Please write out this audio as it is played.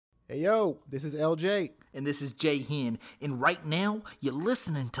Hey, yo, this is LJ. And this is Jay Hen. And right now, you're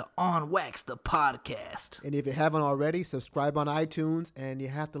listening to On Wax, the podcast. And if you haven't already, subscribe on iTunes, and you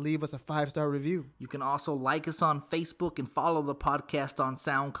have to leave us a 5-star review. You can also like us on Facebook and follow the podcast on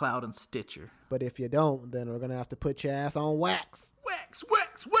SoundCloud and Stitcher. But if you don't, then we're going to have to put your ass on wax. Wax,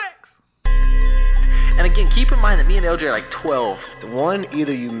 wax, wax! And again, keep in mind that me and LJ are like 12. One,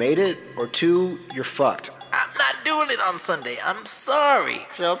 either you made it, or two, you're fucked. I'm not doing it on Sunday. I'm sorry.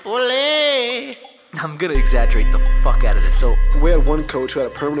 Chapole. I'm gonna exaggerate the fuck out of this. So we had one coach who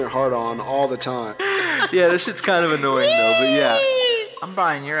had a permanent hard-on all the time. Yeah, this shit's kind of annoying though, but yeah. I'm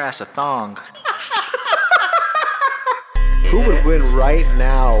buying your ass a thong. Who would win right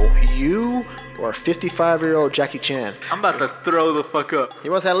now, you or a 55-year-old Jackie Chan? I'm about to throw the fuck up. He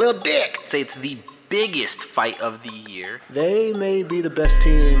wants that little dick. Say it's the biggest fight of the year. They may be the best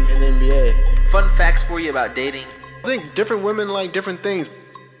team in the NBA. Fun facts for you about dating. I think different women like different things.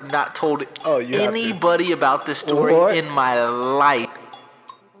 Not told you anybody about this story in my life.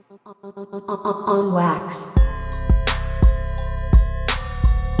 On Wax.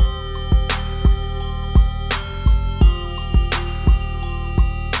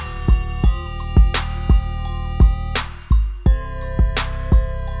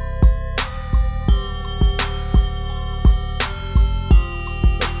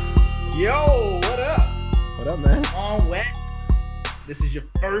 Yo, what up? What up, man? On Wax. This is your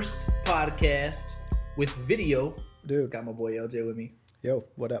first podcast with video. Dude. Got my boy LJ with me. Yo,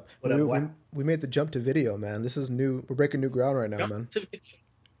 what up? What up, what? We made the jump to video, man. This is new. We're breaking new ground right now, man.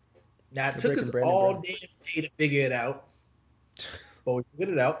 Now, it took us all damn day to figure it out. But we figured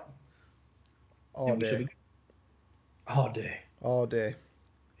it out. All day. All day. All day.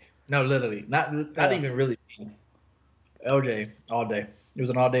 No, literally. Not even really. LJ, all day. It was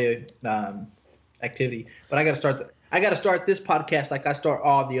an all day activity. But I got to start this podcast like I start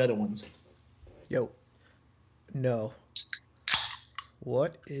all the other ones. Yo. No.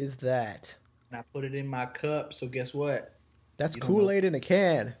 What is that? And I put it in my cup, so guess what? That's Kool-Aid in a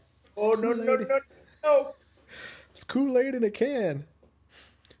can. Oh, no. It's Kool-Aid in a can.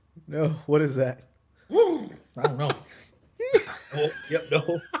 No, what is that? I don't know.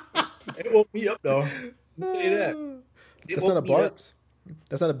 No. It woke me up, though. Say that. That's not a Barks.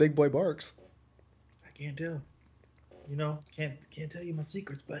 That's not a Big Boy Barks. I can't tell. You know, can't tell you my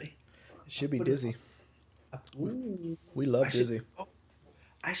secrets, buddy. It should be Dizzy. Ooh. We love Dizzy.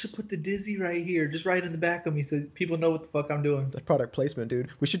 I should put the Dizzy right here, just right in the back of me, so people know what the fuck I'm doing. That's product placement, dude.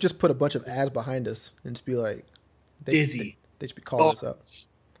 We should just put a bunch of ads behind us and just be like, Dizzy. They should be calling us up.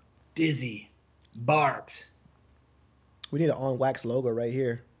 Dizzy. Barks. We need an On Wax logo right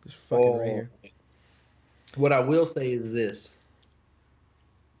here. Just fucking right here. What I will say is this.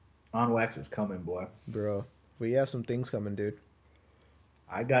 On Wax is coming, boy. Bro, we have some things coming, dude.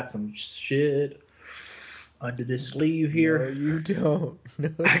 I got some shit under the sleeve here. No, you don't. No,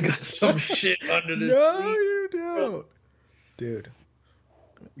 I got some shit under the sleeve. No, you don't. Dude.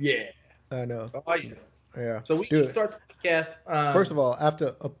 Yeah. I know. Oh, yeah. Yeah. So we can start the podcast. First of all, I have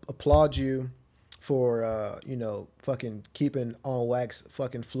to applaud you for, fucking keeping On Wax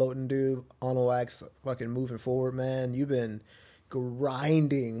fucking floating, dude. On Wax fucking moving forward, man. You've been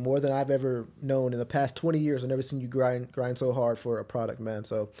grinding more than I've ever known in the past 20 years. I've never seen you grind so hard for a product, man.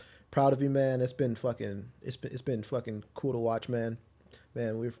 So proud of you, man. It's been fucking cool to watch, man.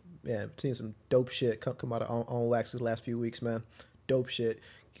 Man, we've seen some dope shit come out of On Wax the last few weeks, man. Dope shit.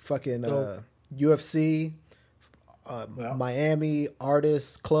 Fucking UFC, Miami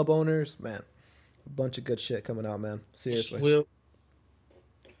artists, club owners, man. A bunch of good shit coming out, man. Seriously.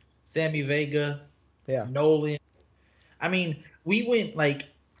 Sammy Vega. Yeah. Nolan. I mean, we went like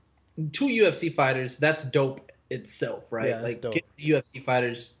 2 UFC fighters. That's dope itself, right? Yeah, like dope. UFC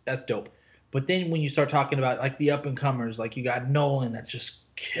fighters, that's dope. But then when you start talking about like the up and comers, like you got Nolan that's just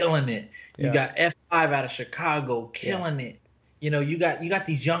killing it. You got F5 out of Chicago killing it. You know, you got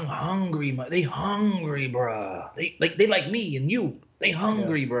these young hungry. They hungry, bruh. They like me and you. They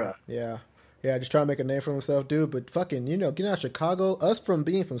hungry, bruh. Yeah. Yeah, just trying to make a name for himself, dude. But fucking, getting out of Chicago, us from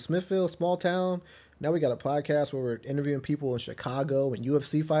being from Smithfield, small town. Now we got a podcast where we're interviewing people in Chicago and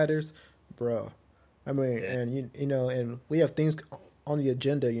UFC fighters, bro. I mean, and and we have things on the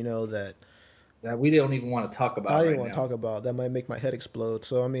agenda, that we don't even want to talk about. I don't even want to talk about. That might make my head explode.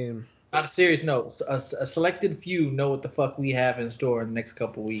 So I mean, on a serious note, a selected few know what the fuck we have in store in the next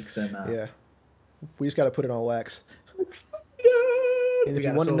couple weeks, and we just got to put it on wax. And if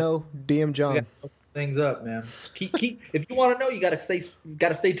you want to know, DM John. Things up, man. Keep. If you want to know, you gotta stay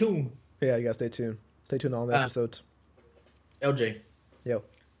tuned. Yeah, you gotta stay tuned. Stay tuned on all the episodes. LJ. Yo.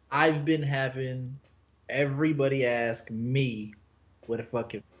 I've been having everybody ask me where the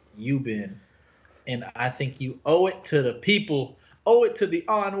fucking you been. And I think you owe it to the people, owe it to the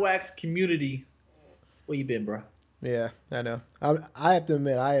On Wax community. Where you been, bro? Yeah, I know. I have to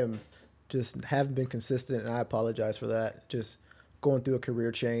admit, I am just haven't been consistent, and I apologize for that. Just going through a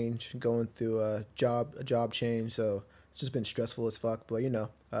career change, going through a job change, so it's just been stressful as fuck. But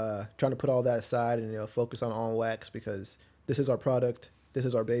trying to put all that aside and focus on Wax because this is our product, this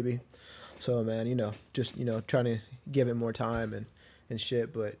is our baby. So man, just trying to give it more time and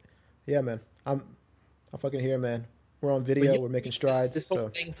shit. But yeah, man, I'm fucking here, man. We're on video, we're making strides. This whole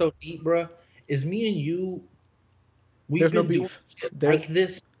thing so deep, bro. Is me and you? There's no beef. Like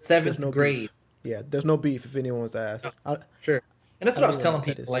this seventh grade. Beef. Yeah, there's no beef if anyone wants to ask. Sure. And that's what I was telling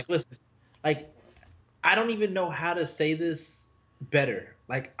people. Like, listen, like, I don't even know how to say this better.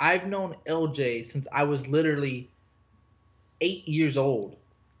 Like, I've known LJ since I was literally 8 years old.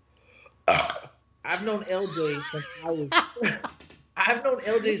 I've known LJ since I was. I've known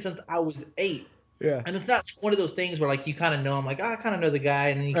LJ since I was 8. Yeah. And it's not one of those things where like you kind of know him, like, oh, I kind of know the guy,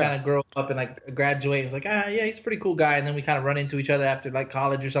 and then you kind of grow up and like graduate. And it's like, yeah, he's a pretty cool guy. And then we kind of run into each other after like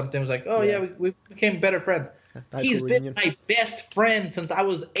college or something. It was like, oh yeah, we became better friends. He's been my best friend since I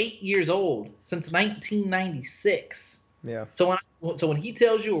was 8 years old, since 1996. Yeah. So when he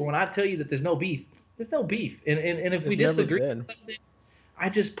tells you or when I tell you that there's no beef, there's no beef. And if we disagree with something, I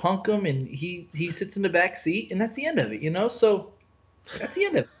just punk him and he sits in the back seat and that's the end of it, So that's the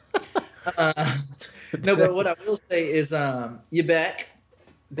end of it. No, but what I will say is you're back.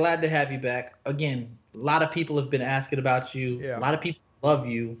 Glad to have you back. Again, a lot of people have been asking about you. Yeah. A lot of people love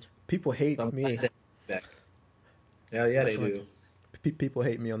you. People hate me. Hell yeah, they do. People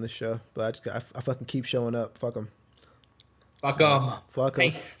hate me on this show, but I fucking keep showing up. Fuck them. Fuck them. Fuck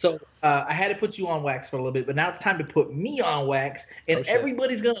them. Hey, so I had to put you on wax for a little bit, but now it's time to put me on wax, and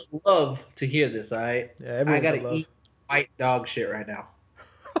everybody's gonna love to hear this. All right? Yeah, I gotta eat white dog shit right now.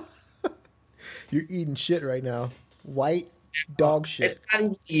 You're eating shit right now. White dog shit. It's not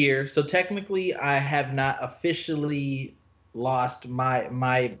even a year, so technically I have not officially lost my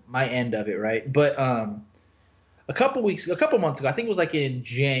end of it, right? But a couple months ago, I think it was like in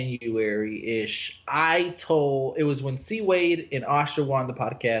January-ish, it was when C. Wade and Osher were on the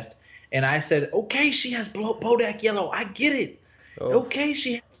podcast, and I said, okay, she has Bodak Yellow. I get it. Oh. Okay,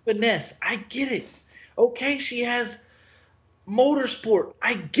 she has finesse. I get it. Okay, she has motorsport.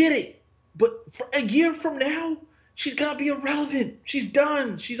 I get it. But for a year from now, she's going to be irrelevant. She's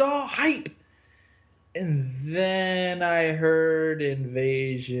done. She's all hype. And then I heard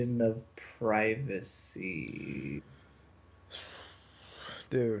Invasion of Privacy.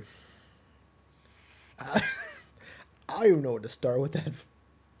 Dude. I don't even know where to start with that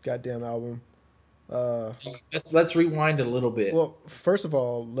goddamn album. Let's rewind a little bit. Well, first of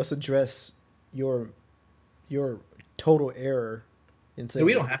all, let's address your total error in saying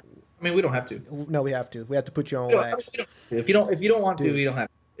we don't have to. I mean, we don't have to. No, we have to. We have to put you on wax. If you don't want to, we don't have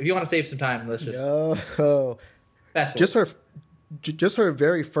to. If you want to save some time, let's just. Just her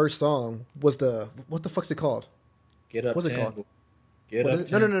very first song was what the fuck's it called? Get Up. What's it called?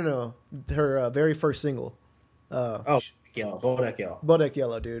 No. Her very first single. Bodak Yellow. Bodak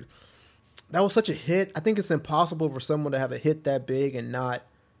Yellow, dude. That was such a hit. I think it's impossible for someone to have a hit that big and not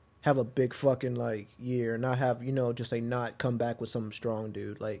have a big fucking like year, not have just not come back with something strong,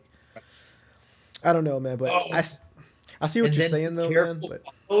 dude. Like, I don't know, man, but I see what you're saying though, man. But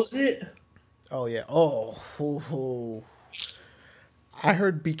was it? Oh yeah. Oh. I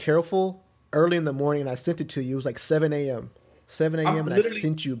heard "Be Careful" early in the morning, and I sent it to you. It was like 7 a.m. 7 a.m. and I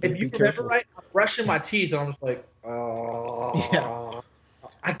sent you "Be Careful." Right, I'm brushing my teeth, and I'm just like, oh. Yeah.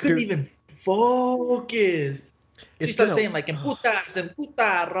 I couldn't even focus. She started saying like,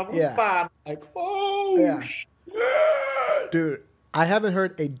 yeah. Like, oh, shit. Dude, I haven't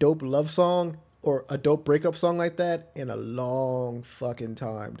heard a dope love song or a dope breakup song like that in a long fucking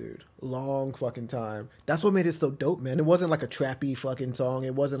time, dude. Long fucking time. That's what made it so dope, man. It wasn't like a trappy fucking song.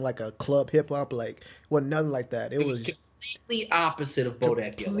 It wasn't like a club hip hop. Like, it wasn't nothing like that. It was completely opposite of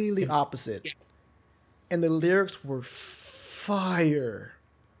Bodak Yellow. Completely opposite. Yeah. And the lyrics were fire.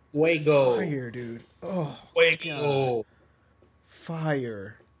 Fuego. Fire, dude. Oh, Fuego.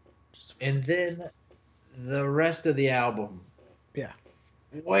 Fire. And then the rest of the album. Yeah.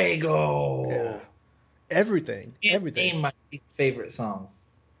 Fuego. Yeah. Everything. Name my least favorite song.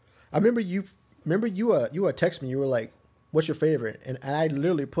 I remember you text me. You were like, "What's your favorite?" And I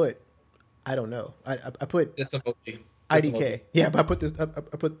literally put, I don't know. I put this emoji. IDK. Yeah, but I put this. I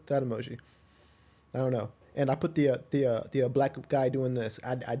put that emoji. I don't know. And I put the black guy doing this.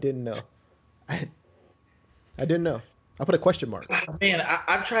 I didn't know. I didn't know. I put a question mark. Man,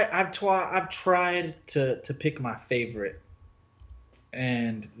 I've tried to pick my favorite.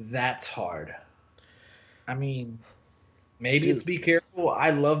 and that's hard. I mean, maybe Dude. it's Be Careful.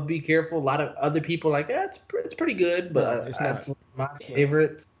 I love Be Careful. A lot of other people like, it's pretty good, but Bro, it's not. that's one of my It's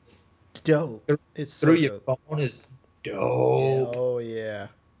favorites. dope. It's Through so Your dope. Phone is Yeah. dope. Oh yeah.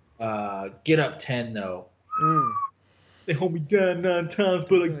 Get Up 10 though. Mm. They hold me down 9 times,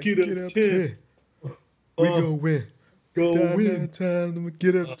 but I get up 10. We go win. Go Down win. 9 times, and we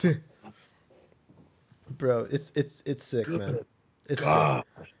get up 10. Bro, it's sick, man. It's God.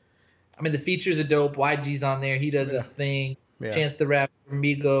 sick. I mean, the features are dope. YG's on there. He does his thing. Yeah. Chance the Rapper,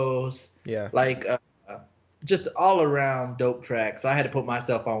 Migos. Yeah. Like, just all around dope tracks. I had to put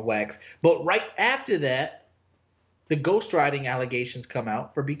myself on wax. But right after that, the ghostwriting allegations come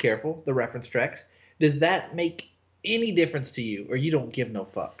out for Be Careful, the reference tracks. Does that make any difference to you, or you don't give no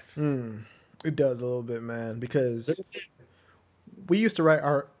fucks? It does a little bit, man, because we used to write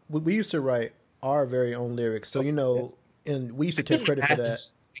our very own lyrics. So, and we used to take credit for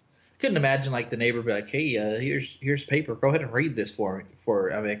that. Couldn't imagine like the neighbor be like, "Hey, here's paper. Go ahead and read this for me."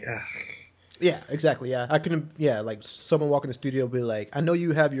 I'm like, ugh. Yeah, exactly. Yeah, I couldn't. Yeah, like someone walk in the studio and be like, "I know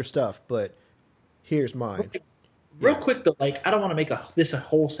you have your stuff, but here's mine." Real quick though, like I don't want to make this a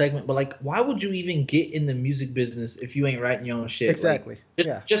whole segment, but like, why would you even get in the music business if you ain't writing your own shit? Exactly.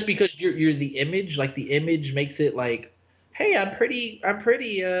 Like, just because you're the image, like the image makes it like, hey, I'm pretty.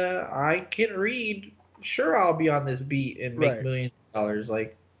 I can read. Sure, I'll be on this beat and make millions of dollars.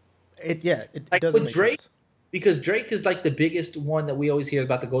 Like, it like doesn't with make Drake. sense. Because Drake is like the biggest one that we always hear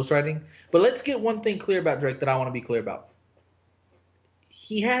about the ghostwriting. But let's get one thing clear about Drake that I want to be clear about.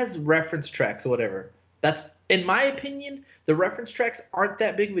 He has reference tracks or whatever. That's, in my opinion, the reference tracks aren't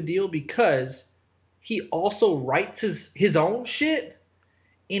that big of a deal because he also writes his own shit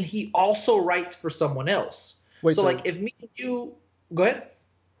and he also writes for someone else. Wait, so like if me and you go ahead.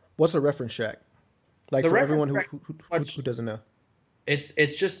 What's a reference track? Like for everyone who doesn't know.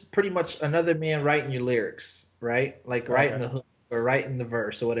 It's just pretty much another man writing your lyrics, right? Like writing the hook or writing the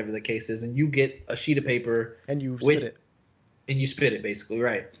verse or whatever the case is, and you get a sheet of paper and you spit it. And you spit it basically,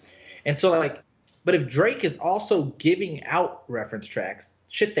 right? And so like, but if Drake is also giving out reference tracks,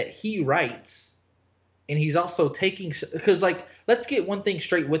 shit that he writes, and he's also taking, because like, let's get one thing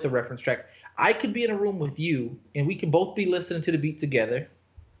straight with the reference track. I could be in a room with you, and we can both be listening to the beat together.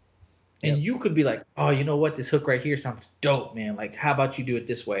 And you could be like, oh, you know what? This hook right here sounds dope, man. Like, how about you do it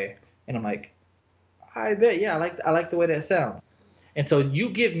this way? And I'm like, I bet, yeah, I like the way that sounds. And so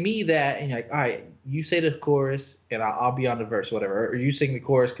you give me that, and you're like, all right, you say the chorus, and I'll be on the verse, whatever. Or you sing the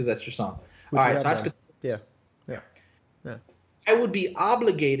chorus because that's your song. All right, so I spit. Yeah. I would be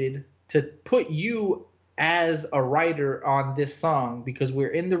obligated to put you as a writer on this song because we're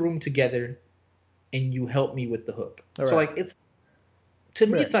in the room together, and you help me with the hook. So like, it's. To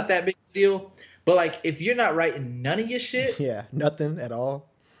me, it's not that big a deal. But, like, if you're not writing none of your shit. Yeah, nothing at all.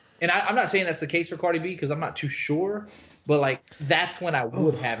 And I'm not saying that's the case for Cardi B because I'm not too sure. But, like, that's when I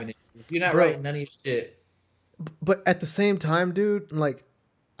would have an issue. If you're not writing none of your shit. But at the same time, dude, like,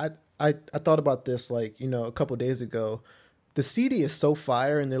 I thought about this, like, a couple days ago. The CD is so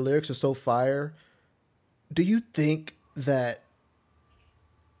fire and the lyrics are so fire. Do you think that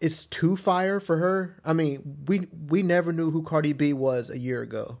it's too fire for her? I mean, we never knew who Cardi B was a year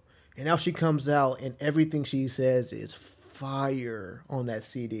ago. And now she comes out and everything she says is fire on that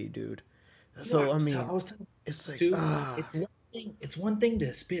CD, dude. So, I mean, it's like, dude, it's one thing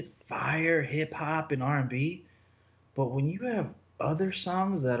to spit fire, hip hop, and R&B. But when you have other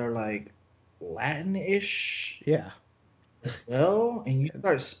songs that are like Latin-ish. Yeah. As well, and you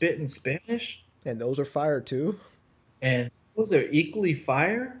start spitting Spanish. And those are fire too. And those are equally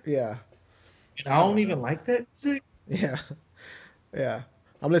fire. Yeah. And I don't even like that music. Yeah. Yeah.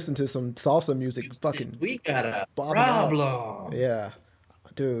 I'm listening to some salsa music. Fucking. We got a problem. Yeah.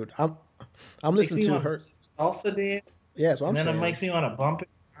 Dude, I'm listening to her salsa dance. Yeah, so I'm saying. And then it makes me want to bump it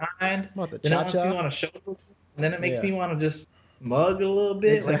behind. What, the then cha-cha? it makes me want to show it. And then it makes me want to just mug a little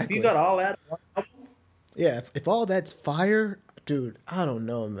bit. Exactly. Like if you got all that. Yeah, if all that's fire, dude, I don't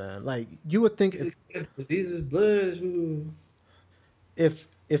know, man. Like you would think Jesus blood. If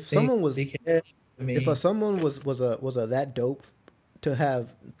someone was someone was a that dope to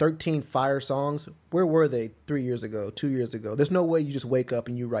have 13 fire songs, where were they 3 years ago, 2 years ago? There's no way you just wake up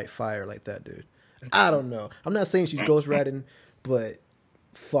and you write fire like that, dude. I don't know. I'm not saying she's ghostwriting, but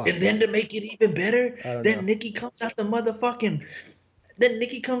fuck. And then to make it even better, then Nicki comes out the motherfucking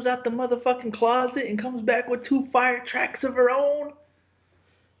closet and comes back with 2 fire tracks of her own.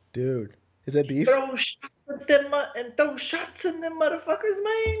 Dude, is that beef? Throw shots in them motherfuckers,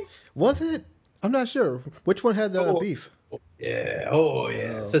 man. Was it? I'm not sure. Which one had the beef? Yeah. Oh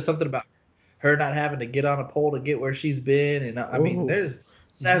yeah. Said something about her not having to get on a pole to get where she's been, and I mean, Ooh. there's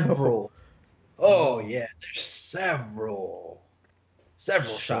several. Oh yeah, there's several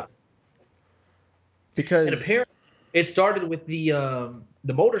shots. Because And apparently, it started with the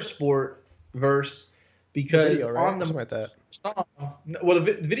motorsport verse because video, right? on the Something like that. song, well,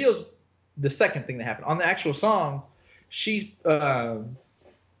 the video's the second thing that happened. On the actual song, she the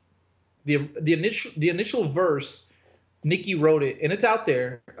initial verse, Nicki wrote it, and it's out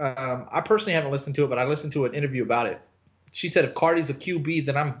there. I personally haven't listened to it, but I listened to an interview about it. She said, "If Cardi's a QB,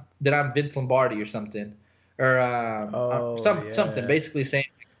 then I'm Vince Lombardi or something, or something basically saying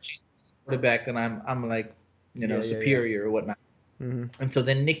she's a quarterback and I'm like, superior or whatnot." Mm-hmm. And so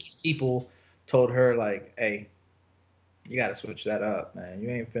then Nicki's people told her like, "Hey, you got to switch that up, man. You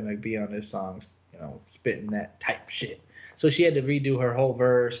ain't finna be on this song, spitting that type shit." So she had to redo her whole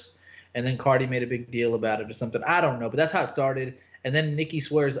verse, and then Cardi made a big deal about it or something. I don't know, but that's how it started. And then Nicki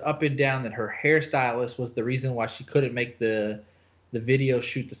swears up and down that her hairstylist was the reason why she couldn't make the video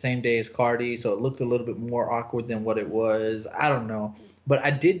shoot the same day as Cardi, so it looked a little bit more awkward than what it was. I don't know. But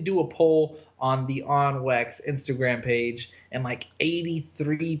I did do a poll on the On Wax Instagram page, and like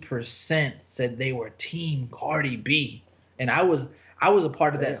 83% said they were team Cardi B. And I was a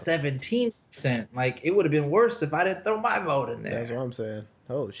part of that 17%. Like, it would have been worse if I didn't throw my vote in there. That's what I'm saying.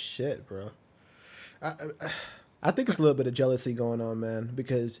 Oh shit, bro. I think it's a little bit of jealousy going on, man,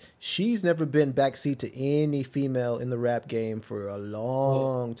 because she's never been backseat to any female in the rap game for a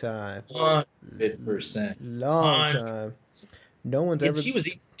long time. 100%. Long time. No one's ever. She was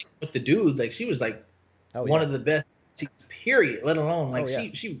even with the dudes. Like, she was like one of the best, period, let alone like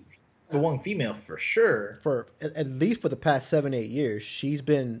she the one female for sure. For at least for the past 7-8 years, she's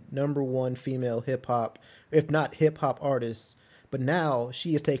been number one female hip hop, if not hip hop artist. But now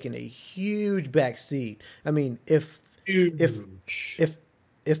she is taking a huge back seat. I mean, if Taylor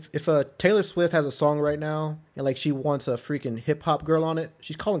Swift has a song right now and like she wants a freaking hip hop girl on it,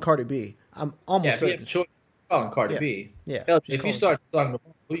 she's calling Cardi B. I'm almost certain. If you have a choice, calling Cardi B. Yeah. Hell, if you start the song,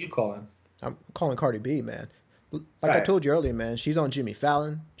 who you calling? I'm calling Cardi B, man. Like I told you earlier, man, she's on Jimmy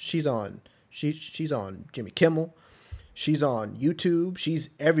Fallon. She's on Jimmy Kimmel. She's on YouTube. She's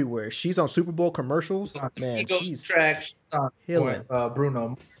everywhere. She's on Super Bowl commercials. Man, she's track. She's on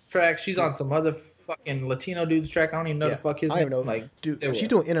Bruno track. She's on some other fucking Latino dude's track. I don't even know the fuck his name. I don't know. Like, dude, she's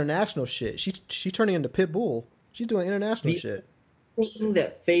doing international shit. She's turning into Pitbull. She's doing international shit. Thing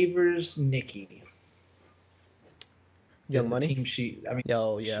that favors Nicki. Young Money. Team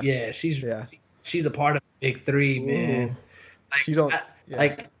she's a part of the Big Three, man. Like, she's on.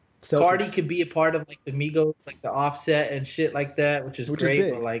 Cardi could be a part of like the Migos, like the Offset and shit like that, which is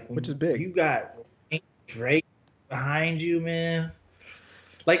great. But like, which is big. You got Drake behind you, man.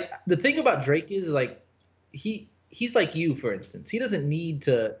 Like, the thing about Drake is like he's like you, for instance. He doesn't need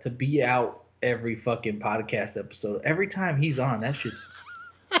to be out every fucking podcast episode. Every time he's on, that shit's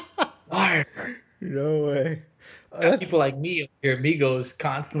fire. No way. People like me here, Migos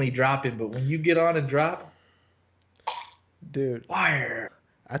constantly dropping, but when you get on and drop, dude, fire.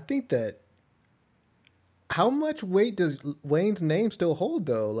 I think that. How much weight does Wayne's name still hold,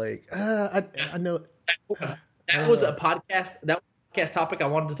 though? Like, I know that was a podcast. That was a podcast topic I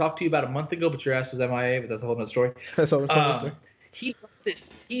wanted to talk to you about a month ago, but your ass was MIA. But that's a whole nother story. That's a whole nother story.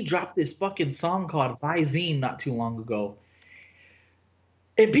 He dropped this fucking song called Visine not too long ago.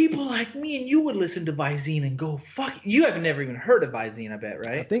 And people like me and you would listen to Visine and go, fuck. You have never even heard of Visine, I bet,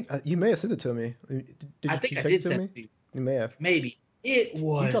 right? I think you may have sent it to me. I think I did send it to you. You may have. Maybe. It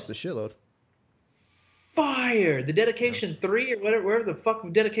was. You dropped the shitload. Fire. The Dedication 3 or whatever the fuck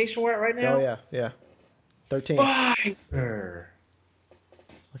Dedication we're at right now. Oh, yeah. 13. Fire.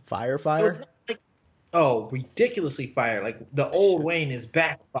 Fire? So it's not like, ridiculously fire. Like, the old Wayne is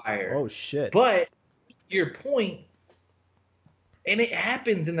backfire. Oh, shit. But, your point, and it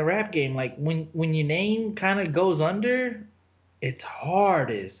happens in the rap game, like, when your name kind of goes under, it's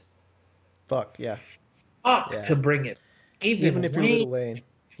hard as fuck, yeah. To bring it. Even if you're Lil Wayne.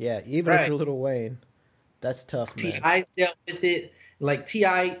 Yeah, even if you're Lil Wayne. That's tough, man. T.I.'s dealt with it. Like,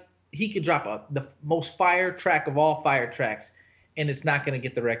 T.I., he could drop the most fire track of all fire tracks, and it's not going to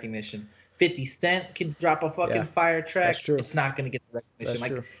get the recognition. 50 Cent can drop a fucking fire track. That's true. It's not going to get the recognition.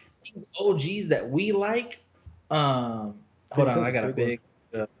 That's true. These OGs that we like, hold on, I got a big...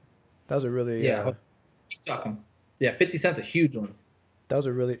 that was a really... Keep talking. Yeah, 50 Cent's a huge one. That was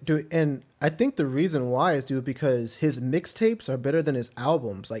a really... Dude, and I think the reason why is, because his mixtapes are better than his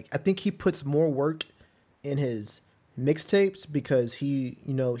albums. Like, I think he puts more work in his mixtapes because he's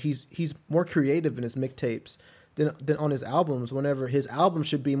more creative in his mixtapes than on his albums. Whenever his albums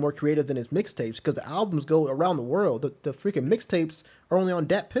should be more creative than his mixtapes, because the albums go around the world. The freaking mixtapes are only on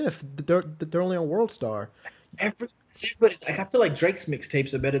Dat Piff. They're only on World Star. Everybody, like I feel like Drake's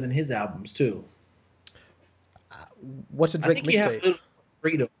mixtapes are better than his albums too. What's a Drake I think you have a mixtape? little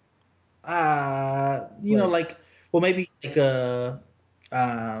freedom. You know, like maybe like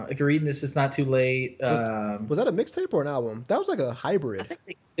if you're reading this, it's not too late. Was that a mixtape or an album? That was like a hybrid. I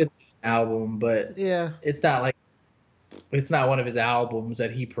think it's an album, but Yeah. it's not one of his albums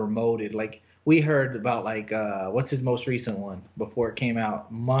that he promoted. Like we heard about like what's his most recent one before it came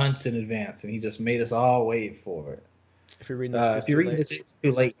out months in advance, and he just made us all wait for it. If you're reading this, it's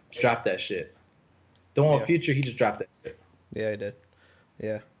too late. Drop that shit. The one with Future, he just dropped that shit. Yeah, he did.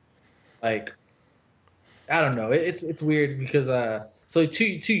 Yeah. Like, I don't know. It's weird because so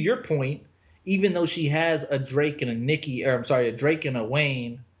to your point, even though she has a Drake and a Nicki, or I'm sorry, a Drake and a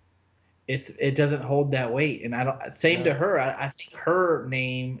Wayne, it doesn't hold that weight. And I don't. Same to her. I think her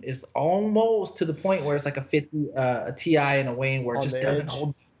name is almost to the point where it's like a 50, a T.I. and a Wayne, where it just doesn't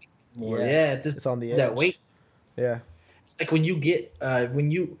hold anymore. Yeah, it's on the edge. That weight. Yeah. It's like when you get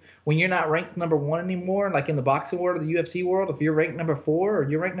when you're not ranked number 1 anymore, like in the boxing world or the UFC world, if you're ranked number 4 or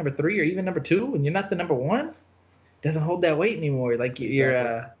you're ranked number 3 or even number 2 and you're not the number 1, it doesn't hold that weight anymore. Like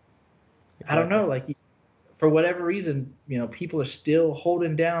you're I don't know, like for whatever reason, you know, people are still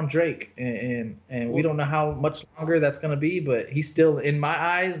holding down Drake, and we don't know how much longer that's going to be, but he's still, in my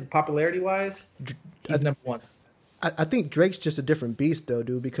eyes, popularity wise, he's number 1. I think Drake's just a different beast though,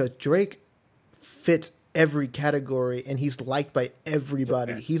 dude, because Drake fits every category and he's liked by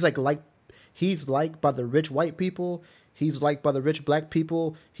everybody. Okay. He's liked by the rich white people. He's liked by the rich black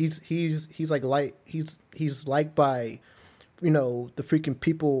people. He's liked by, you know, the freaking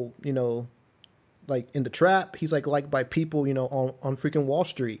people, you know, like in the trap. He's liked by people, you know, on freaking Wall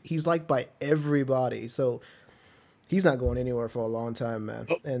Street. He's liked by everybody. So he's not going anywhere for a long time, man.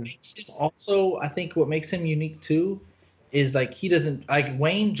 And also, I think what makes him unique too is like he doesn't, like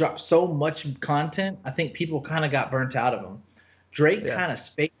Wayne dropped so much content. I think people kind of got burnt out of him. Drake kind of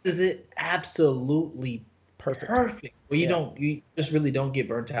spaces it absolutely perfect. Well, you just really don't get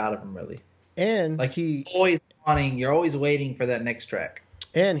burnt out of him really. And like you're always waiting for that next track.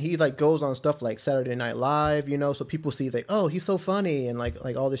 And he like goes on stuff like Saturday Night Live, you know, so people see like, oh, he's so funny, and like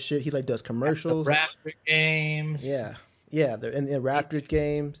all this shit. He like does commercials, the Raptor games, they're in the Raptors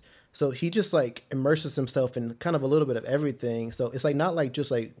games. So he just like immerses himself in kind of a little bit of everything. So it's like not like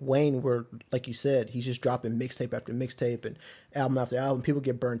just like Wayne, where like you said, he's just dropping mixtape after mixtape and album after album. People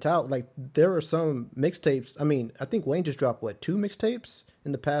get burnt out. Like there are some mixtapes. I mean, I think Wayne just dropped 2 mixtapes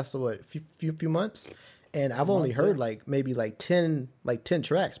in the past few months, and I've only heard like maybe like 10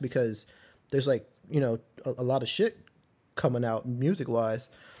 tracks, because there's like, you know, a lot of shit coming out music wise.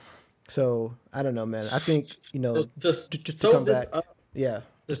 So I don't know, man. I think, you know, just to come back,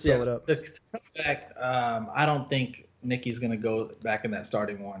 Just sum it up. To come back, I don't think Nicki's gonna go back in that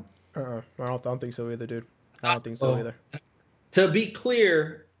starting one. I don't think so either, dude. I don't think so either. To be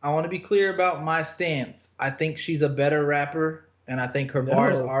clear, I want to be clear about my stance. I think she's a better rapper, and I think her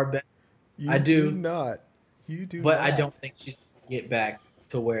bars are better. I do. You do. But I don't think she's gonna get back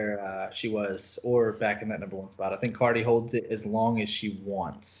to where she was, or back in that number 1 spot. I think Cardi holds it as long as she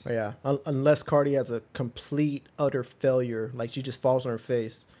wants. Yeah, unless Cardi has a complete, utter failure, like she just falls on her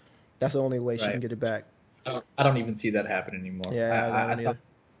face. That's the only way she can get it back. I don't even see that happen anymore. Yeah,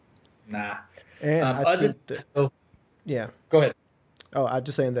 nah. And I think yeah. Go ahead. Oh, I'm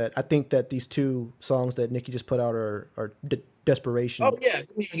just saying that I think that these 2 songs that Nicki just put out are desperation. Oh yeah,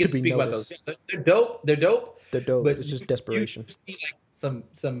 we didn't even get to speak about those. They're dope. They're dope. But it's just desperation. You see like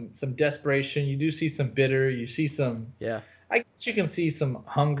some desperation. You do see some bitter. You see some. Yeah. I guess you can see some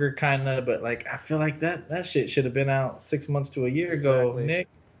hunger, kind of, but like I feel like that shit should have been out 6 months to a year ago, Nick.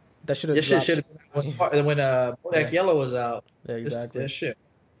 That should have been out when Bodak Yellow was out. Yeah, exactly. That shit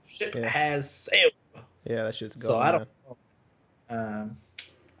has sailed. Yeah, that shit's gone. So I don't know.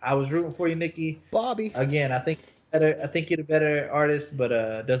 I was rooting for you, Nicki. Bobby. Again, I think you're a better artist, but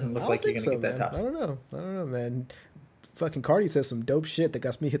doesn't look like you're gonna get that top. I don't know, man. Fucking Cardi says some dope shit that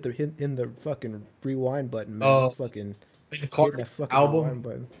got me hit in the fucking rewind button, man. Fucking Cardi album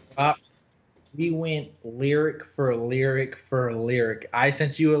button. We went lyric for lyric for lyric. I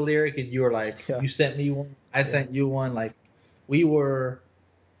sent you a lyric and you were like, you sent me one. I sent you one. Like, we were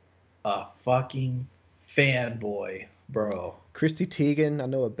a fucking fanboy, bro. Chrissy Teigen, I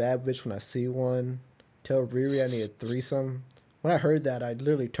know a bad bitch when I see one. Tell Riri I need a threesome. When I heard that, I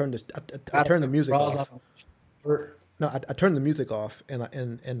literally turned the music off. No, I turned the music off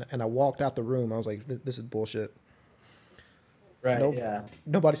and I walked out the room. I was like, this is bullshit. Right. Nope. Yeah.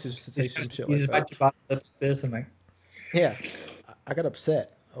 Nobody should say some shit You like just that. bite your bottom lip like this and like. Yeah, I got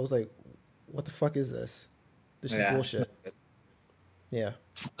upset. I was like, "What the fuck is this? This is Yeah. bullshit." Yeah.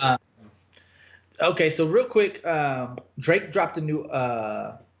 Okay, so real quick, Drake dropped a new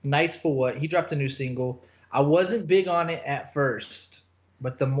 "Nice for What." He dropped a new single. I wasn't big on it at first,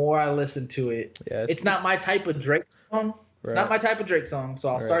 but the more I listened to it, Yeah, it's not my type of Drake song. It's not Right. my type of Drake song, so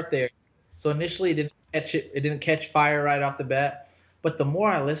I'll Right. start there. So initially, it didn't catch it. It didn't catch fire right off the bat. But the more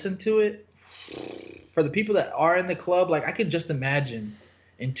I listened to it, for the people that are in the club, like I could just imagine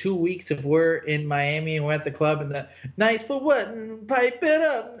in 2 weeks if we're in Miami and we're at the club and the "Nice for What" and pipe it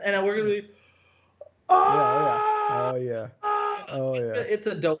up, and we're gonna be. Oh yeah. Oh yeah. It's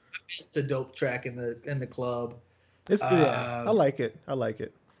a dope track in the club. Yeah. I like it. I like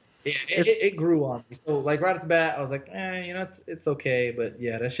it. Yeah, it grew on me. So like right off the bat, I was like, it's okay, but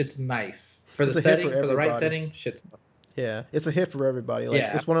yeah, that shit's nice for It's the a hit setting, for for the right everybody. setting. Shit's. Yeah, it's a hit for everybody. Like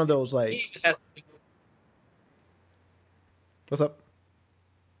Yeah. it's one of those like, what's up?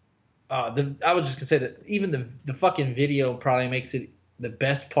 I was just gonna say that even the fucking video probably makes it the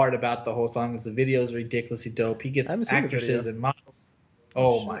best part about the whole song is the video is ridiculously dope. He I gets haven't seen the actresses video. and models.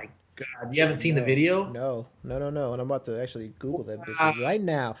 Oh shit. my god, you haven't seen the video? No. And I'm about to actually Google that bitch Wow. right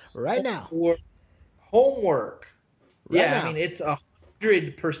now. Right now. Homework. Right Yeah, now. I mean it's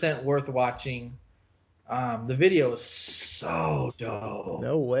 100% worth watching. The video is so dope.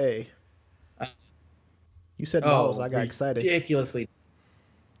 No way. Uh, You said models. I got excited. Ridiculously.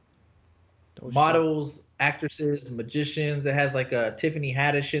 Oh, shit. Models, actresses, magicians. It has like a Tiffany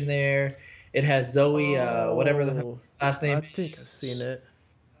Haddish in there. It has Zoe, whatever the Oh, last name. I think I've seen it.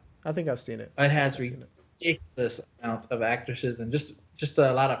 It It has I've seen it. ridiculous amount of actresses and just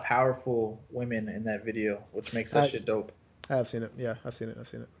a lot of powerful women in that video, which makes that shit dope. I have seen it. Yeah, I've seen it.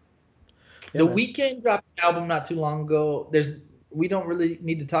 Yeah, The man. Weeknd dropped an album not too long ago. We don't really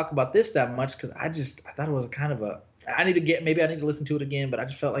need to talk about this that much because I thought it was kind of I need to listen to it again, but I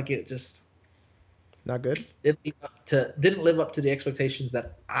just felt like it just Not good. didn't live up to the expectations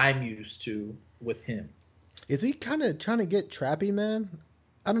that I'm used to with him. Is he kind of trying to get trappy, man?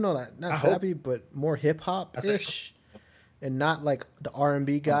 I don't know that. Not I hope- trappy, but more hip hop ish, and not like the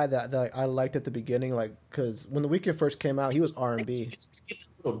R&B guy that I liked at the beginning. Like, because when The Weeknd first came out, he was R&B. It's getting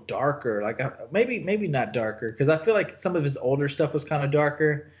a little darker, like maybe not darker, because I feel like some of his older stuff was kind of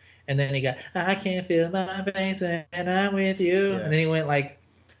darker, and then he got "I can't feel my face when I'm with you," Yeah. and then he went like,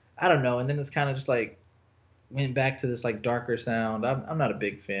 I don't know, and then it's kind of just like went back to this like darker sound. I'm not a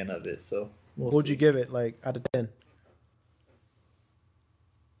big fan of it, so What would you give it, like, out of 10?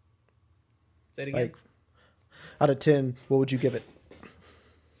 Say it again. Like, out of 10, what would you give it?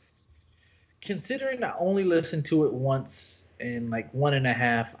 Considering I only listened to it once and like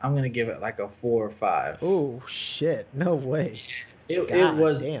 1.5, I'm gonna give it like a 4 or 5. Oh shit! No way. It God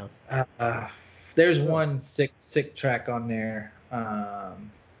was. damn. There's one sick track on there.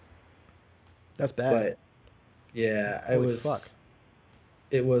 That's bad. But yeah, it Holy was. fuck.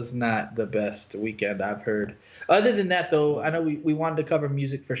 It was not the best Weekend I've heard. Other than that, though, I know we wanted to cover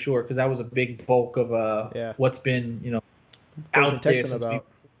music for sure because that was a big bulk of Yeah. what's been We've out been there texting since about.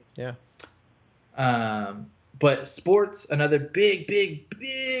 Yeah. But sports, another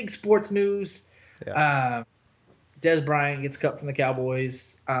big sports news. Yeah. Des Bryant gets cut from the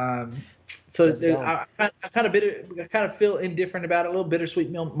Cowboys. So Let's go. I kind of feel indifferent about it. A little bittersweet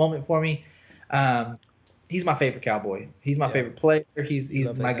moment for me. He's my favorite Cowboy. He's my favorite player. He's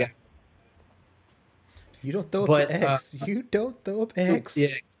Love that my guy. guy. You don't throw But, up the X. You don't throw up X. Yeah,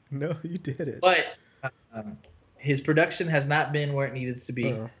 No, you did it. but his production has not been where it needs to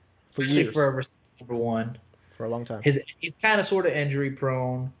be. For Especially years. for a receiver, number one. For a long time. He's kind of sort of injury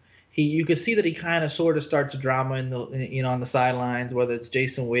prone. You can see that he kind of sort of starts drama on the sidelines, whether it's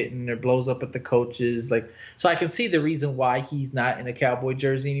Jason Witten or blows up at the coaches. So I can see the reason why he's not in a Cowboy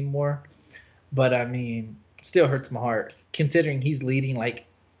jersey anymore. But I mean, still hurts my heart considering he's leading like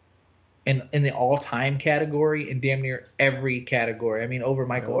in the all-time category in damn near every category. I mean, over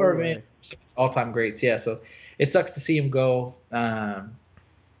Michael Irvin, all-time greats. Yeah, so it sucks to see him go.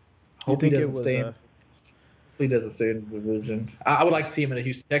 Hope he doesn't stay. He doesn't stay in the division. I would like to see him in a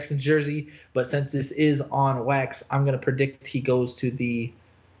Houston Texans jersey, but since this is on wax, I'm going to predict he goes to the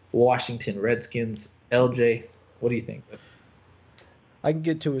Washington Redskins. LJ, what do you think? I can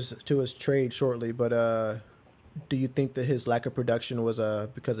get to his trade shortly, but do you think that his lack of production was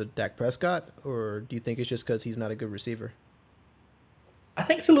because of Dak Prescott, or do you think it's just because he's not a good receiver? I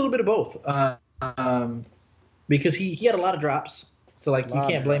think it's a little bit of both. Because he had a lot of drops, so like you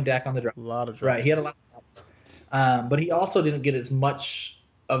can't blame Dak on the drops. A lot of drops. Right, he had a lot of drops. But he also didn't get as much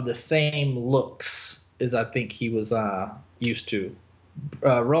of the same looks as I think he was used to.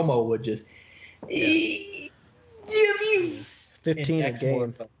 Romo would just give you 15 a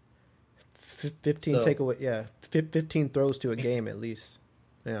game. 15 So- takeaway. Yeah, 15 throws to a game at least.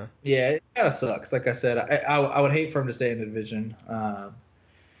 Yeah. Yeah, it kind of sucks. Like I said, I would hate for him to stay in the division.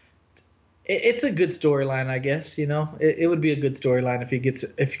 It's a good storyline, I guess. You know, it would be a good storyline if he gets.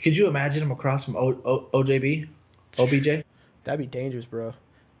 Could you imagine him across from OJB, OBJ? That'd be dangerous, bro.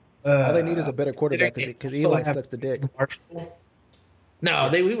 All they need is a better quarterback because Eli sucks the dick. Marshall. No,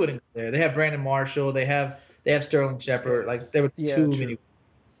 we wouldn't go there. They have Brandon Marshall. They have Sterling Shepard. Like there were too many.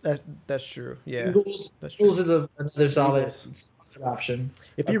 That's true. Yeah, Eagles, that's true. Eagles is another solid option.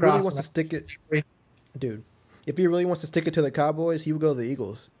 If he really wants to stick it, dude. If he really wants to stick it to the Cowboys, he would go to the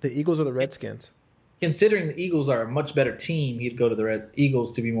Eagles. The Eagles or the Redskins. Considering the Eagles are a much better team, he'd go to the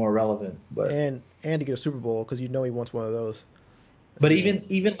Eagles to be more relevant. But and to get a Super Bowl because he wants one of those. But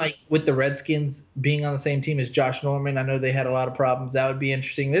even like with the Redskins being on the same team as Josh Norman, I know they had a lot of problems. That would be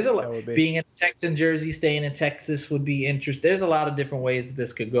interesting. There's being in a Texan jersey, staying in Texas would be interesting. There's a lot of different ways that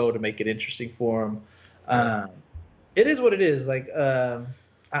this could go to make it interesting for him. It is what it is. Like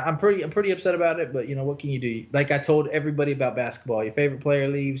I'm pretty upset about it, but you know what can you do? Like I told everybody about basketball, your favorite player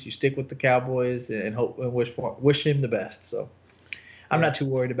leaves, you stick with the Cowboys and hope and wish him the best. So I'm not too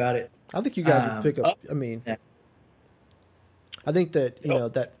worried about it. I think you guys would pick up. I mean, I think that you know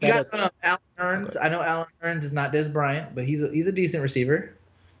that. You got Allen Hurns. Okay. I know Allen Hurns is not Des Bryant, but he's a decent receiver.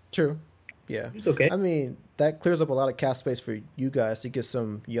 True. Yeah. He's okay. I mean, that clears up a lot of cap space for you guys to get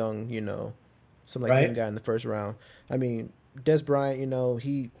some young, some young guy in the first round. I mean, Des Bryant,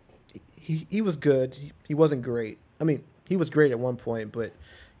 he was good. He wasn't great. I mean, he was great at one point, but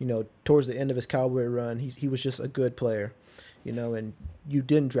towards the end of his Cowboy run, he was just a good player. And you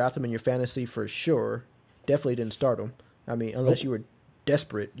didn't draft him in your fantasy for sure. Definitely didn't start him. I mean, unless you were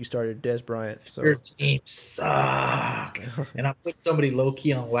desperate, you started Des Bryant. So your team sucked. And I'm putting somebody low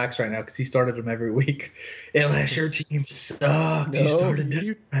key on wax right now because he started him every week. Unless your team sucked, you started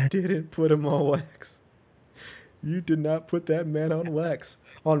Des Bryant. You didn't put him on wax. You did not put that man on wax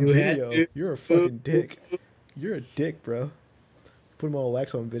on video. You're a fucking dick. You're a dick, bro. Put him on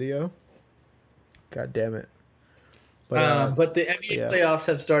wax on video. God damn it. But the NBA playoffs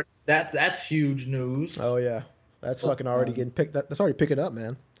have started. That's huge news. Oh yeah. That's fucking already getting picked. That's already picking up,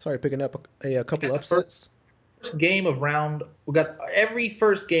 man. It's already picking up a couple upsets. We got every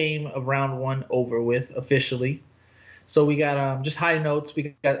first game of round one over with officially. So we got just high notes.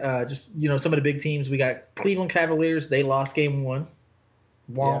 We got just some of the big teams. We got Cleveland Cavaliers. They lost game one.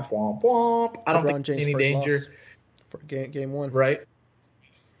 Womp womp womp. I don't think James any danger. For game one. Right.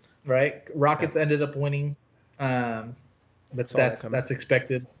 Rockets ended up winning. But that's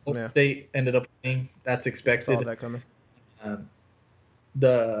expected. State ended up winning. That's expected. Saw that coming.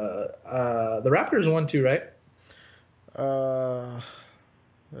 The Raptors won too, right? I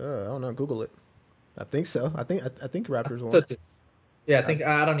don't know. Google it. I think so. I think Raptors won. Yeah,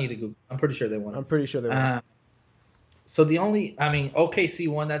 I don't need to Google. I'm pretty sure they won. I'm pretty sure they won. So OKC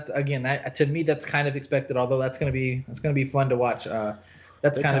won. That's again, to me, that's kind of expected. Although that's gonna be fun to watch.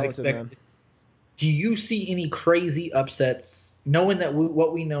 That's kind of expected. Man. Do you see any crazy upsets? Knowing that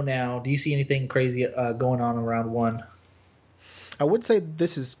what we know now, do you see anything crazy going on in round one? I would say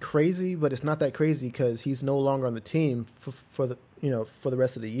this is crazy, but it's not that crazy because he's no longer on the team for the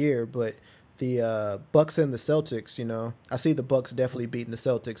rest of the year. But the Bucks and the Celtics, I see the Bucks definitely beating the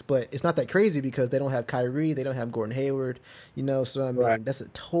Celtics, but it's not that crazy because they don't have Kyrie, they don't have Gordon Hayward, So I mean, that's a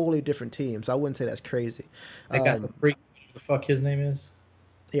totally different team. So I wouldn't say that's crazy. They got the freak. What the fuck his name is?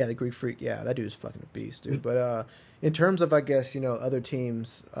 Yeah, the Greek Freak. Yeah, that dude's fucking a beast, dude. But in terms of, I guess, other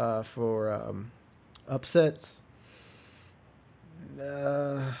teams for upsets,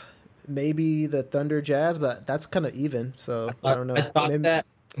 maybe the Thunder Jazz, but that's kind of even. So I don't know. I thought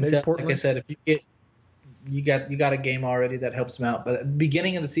maybe Portland. Like I said, if you got a game already that helps them out. But at the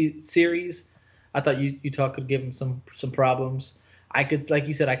beginning of the series, I thought Utah could give them some problems. I could, like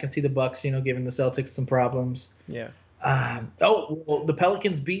you said, I can see the Bucks, giving the Celtics some problems. Yeah. The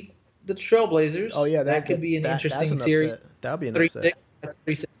Pelicans beat the Trailblazers. Oh yeah, that could be an interesting series. That'll be an upset.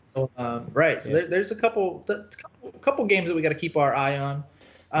 3-6. Right. So there's a couple games that we got to keep our eye on.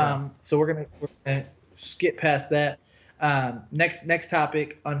 So we're gonna skip past that. Next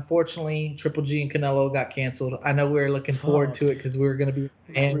topic. Unfortunately, Triple G and Canelo got canceled. I know we were looking forward to it because we were gonna be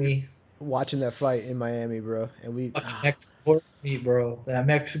in Miami. Watching that fight in Miami, bro, and Mexican horse meat, bro. That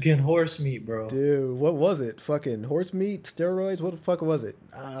Mexican horse meat, bro. Dude, what was it? Fucking horse meat, steroids? What the fuck was it?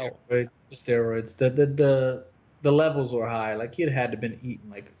 Steroids. The levels were high. Like he'd had to been eating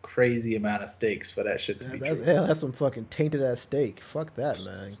like a crazy amount of steaks for that shit to be true. Hell, that's some fucking tainted ass steak. Fuck that,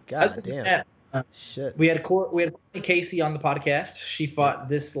 man. God damn. Shit. We had Courtney Casey on the podcast. She fought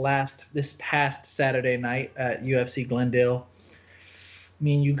this past Saturday night at UFC Glendale.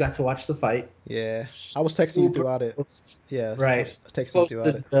 Me and you got to watch the fight. Yeah, I was texting you throughout it. Yeah, Right. I was texting you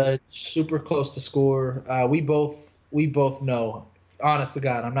throughout it. Super close to score. We both know. Honest to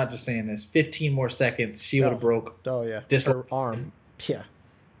God, I'm not just saying this. 15 more seconds, she would have broke. Oh yeah, her arm. Yeah,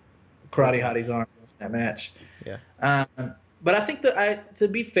 Karate Hottie's arm in that match. Yeah. But I think to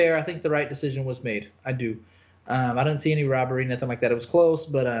be fair, I think the right decision was made. I do. I didn't see any robbery, nothing like that. It was close,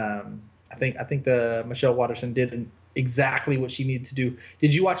 but I think the Michelle Waterson did exactly what she needed to do.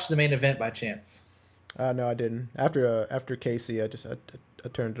 Did you watch the main event by chance? No, I didn't. After Casey, I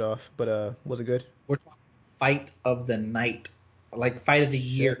turned it off. But was it good? We're talking fight of the night, like fight of the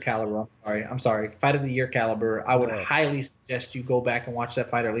year caliber. I'm sorry, fight of the year caliber. I would highly suggest you go back and watch that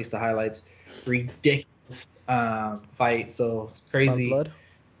fight, or at least the highlights. Ridiculous fight. So it's crazy. Blood?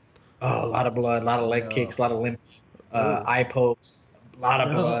 Oh, a lot of blood, a lot of leg kicks, a lot of limp, eye pokes, a lot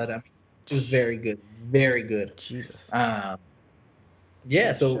of blood. I mean, it was very good, very good. Jesus.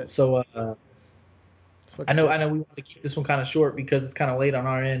 Yeah. So I know we want to keep this one kind of short because it's kind of late on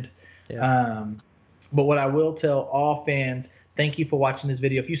our end. Yeah. But what I will tell all fans, thank you for watching this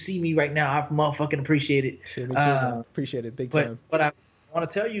video. If you see me right now, I motherfucking appreciate it. Shit, me too, man. Appreciate it big time. But I want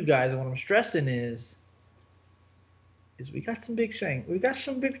to tell you guys, and what I'm stressing is we got some big things. We got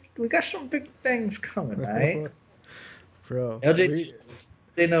some big things coming, right? Bro. LJ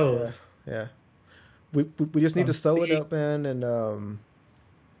knows. Yeah. We just need to sew it up, man, and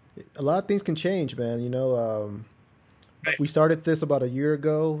a lot of things can change, man. Right. We started this about a year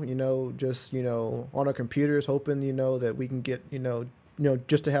ago, just, on our computers, hoping, that we can get,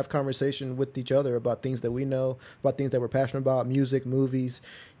 just to have conversation with each other about things that we know, about things that we're passionate about, music, movies,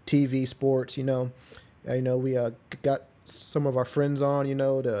 TV, sports, we got some of our friends on,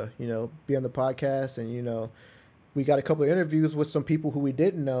 to, be on the podcast, and, we got a couple of interviews with some people who we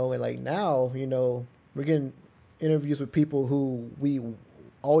didn't know. And like now, we're getting interviews with people who we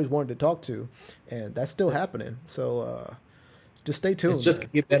always wanted to talk to, and that's still happening. So just stay tuned. It's just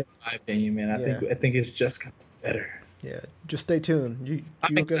gonna get better, in my opinion, man. I think it's just gonna get better. Yeah, just stay tuned.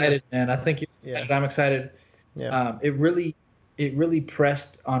 I'm excited, man. I think you're excited. Yeah. I'm excited. Yeah. It really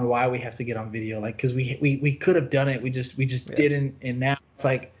pressed on why we have to get on video, like because we could have done it, we just didn't, and now it's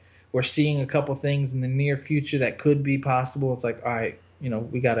like we're seeing a couple things in the near future that could be possible. It's like, all right,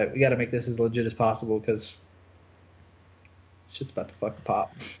 we gotta make this as legit as possible because shit's about to fucking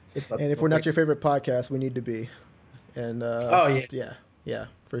pop. And if we're not your favorite podcast, we need to be. And yeah,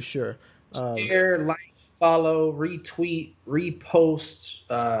 for sure. Share, like, follow, retweet, repost,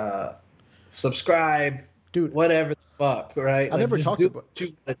 subscribe, dude. Whatever the fuck, right? I never talked about.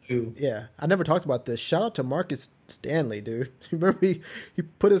 Yeah, I never talked about this. Shout out to Marcus Stanley, dude. Remember he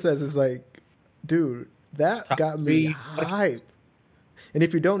put us as his like, dude. That got me hype. And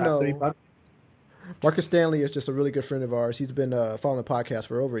if you don't know, Marcus Stanley is just a really good friend of ours. He's been following the podcast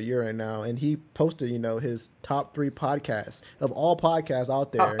for over a year right now, and he posted, his top 3 podcasts of all podcasts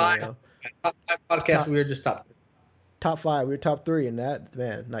out there. Top 5 podcasts. We were just top 3. Top 5. We were top 3, and that,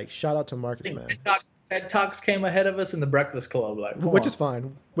 man, like, shout out to Marcus, man. TED Talks came ahead of us in the Breakfast Club, which is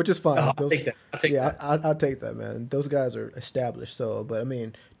fine. Oh, I'll take that. I'll take that, man. Those guys are established. So, but I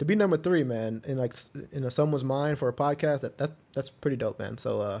mean, to be number 3, man, in someone's mind for a podcast, that's pretty dope, man.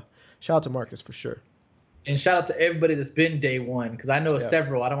 So, shout out to Marcus for sure. And shout out to everybody that's been day one, because I know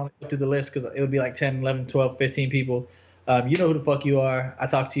several. I don't want to go through the list because it would be like 10, 11, 12, 15 people. You know who the fuck you are. I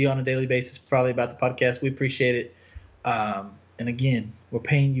talk to you on a daily basis probably about the podcast. We appreciate it. And again, we're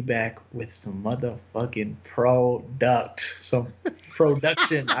paying you back with some motherfucking some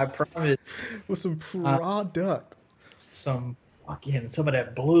production, I promise. With some product. Some of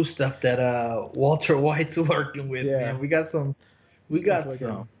that blue stuff that Walter White's working with, man. We got some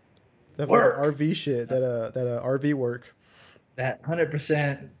that RV shit, that RV work. That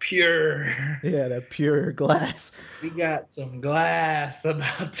 100% pure. Yeah, that pure glass. We got some glass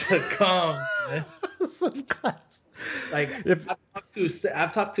about to come, man. Some glass. Like,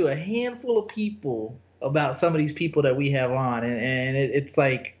 I've talked to a handful of people about some of these people that we have on, and it's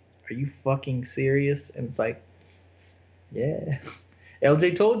like, are you fucking serious? And it's like, yeah.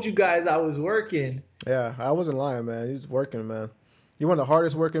 LJ told you guys I was working. Yeah, I wasn't lying, man. He was working, man. You're one of the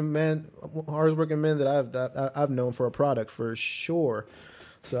hardest working men that I've known for a product, for sure.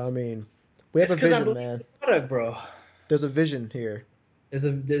 So I mean, we have a vision, man. Product, bro. There's a vision here.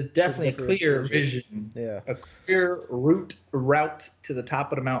 There's definitely a clear vision. Yeah. A clear route to the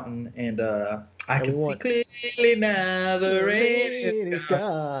top of the mountain, and I can see clearly now the rain is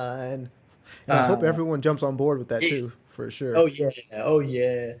gone. And I hope everyone jumps on board with that too. for sure. Oh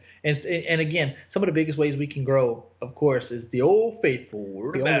yeah. And again, some of the biggest ways we can grow, of course, is the old faithful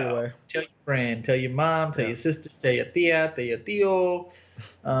word The of only mouth. way. Tell your friend, tell your mom, tell your sister, tell your tia, tell your tío,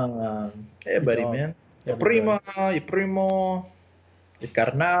 everybody, dog. man. Your Everybody. prima, your primo, your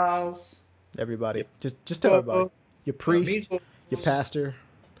carnals, Everybody. your Just tell everybody. your Your priest, amigos, your pastor,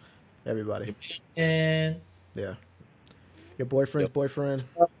 everybody. and Yeah. Your boyfriend's boyfriend.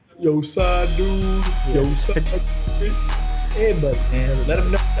 yo side dude, yo side dude. Everybody, man. Let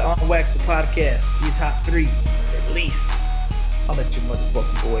them know the On Wax the podcast. Your top 3, at least. I'll let you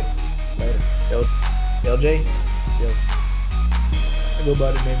motherfucking boy. Later. LJ. Yo. I go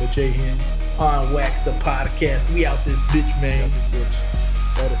by the name of Jay Hen. On Wax the podcast. We out this bitch, man. Bitch.